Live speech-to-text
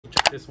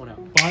this one out.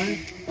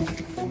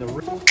 5 in the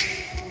rear.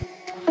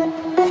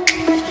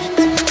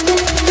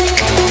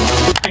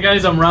 Hey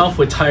guys, I'm Ralph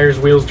with Tires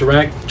Wheels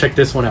Direct. Check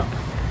this one out.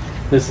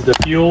 This is the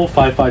fuel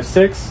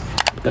 556,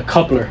 the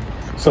coupler.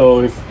 So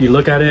if you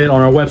look at it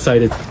on our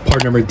website, it's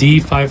part number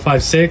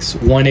D556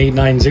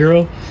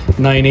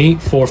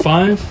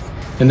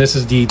 18909845, and this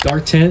is the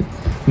dark tint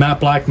matte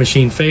black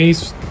machine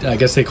face. I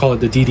guess they call it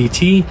the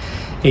DDT.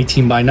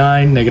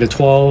 18x9,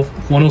 -12,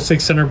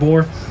 106 center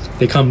bore.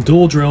 They come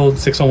dual drilled,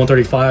 6 on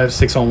 135,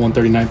 6 on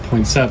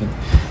 139.7.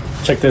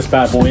 Check this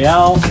bad boy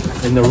out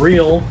in the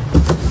reel.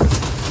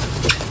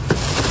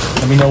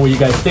 Let me know what you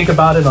guys think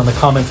about it on the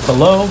comments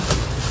below.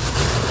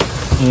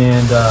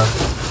 And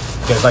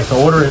if you guys like to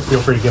order it, feel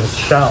free to give us a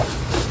shout.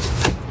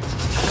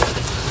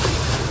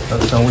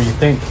 Let us know what you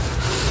think.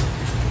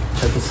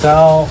 Check this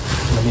out.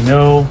 Let me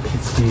know.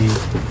 It's the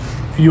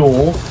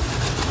fuel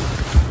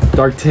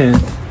dark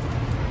tint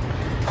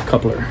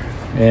coupler,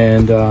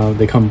 and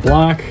they come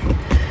black,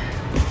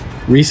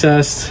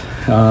 recessed,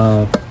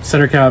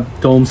 center cap,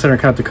 dome center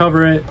cap to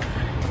cover it,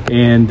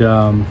 and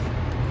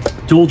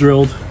dual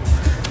drilled,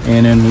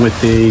 and then with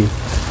the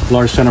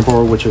large center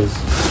bore, which is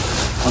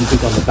I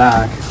think on the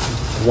back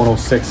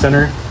 106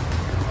 center,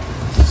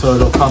 so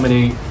it'll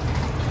accommodate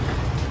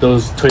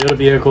those Toyota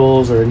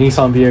vehicles or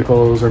Nissan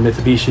vehicles or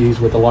Mitsubishis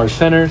with the large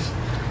centers,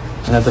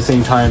 and at the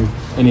same time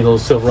any of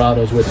those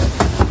Silverados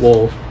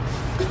will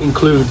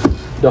include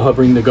the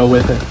hovering to go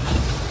with it.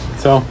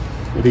 So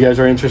if you guys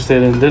are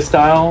interested in this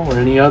style or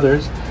any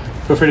others,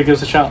 feel free to give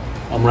us a shout.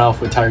 I'm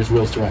Ralph with Tires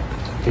Wheels Direct.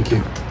 Thank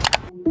you.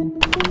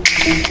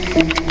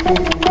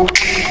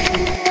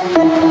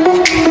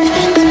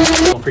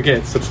 Don't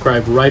forget,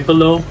 subscribe right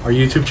below. Our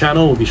YouTube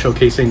channel will be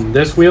showcasing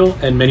this wheel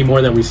and many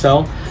more that we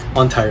sell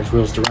on Tires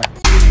Wheels Direct.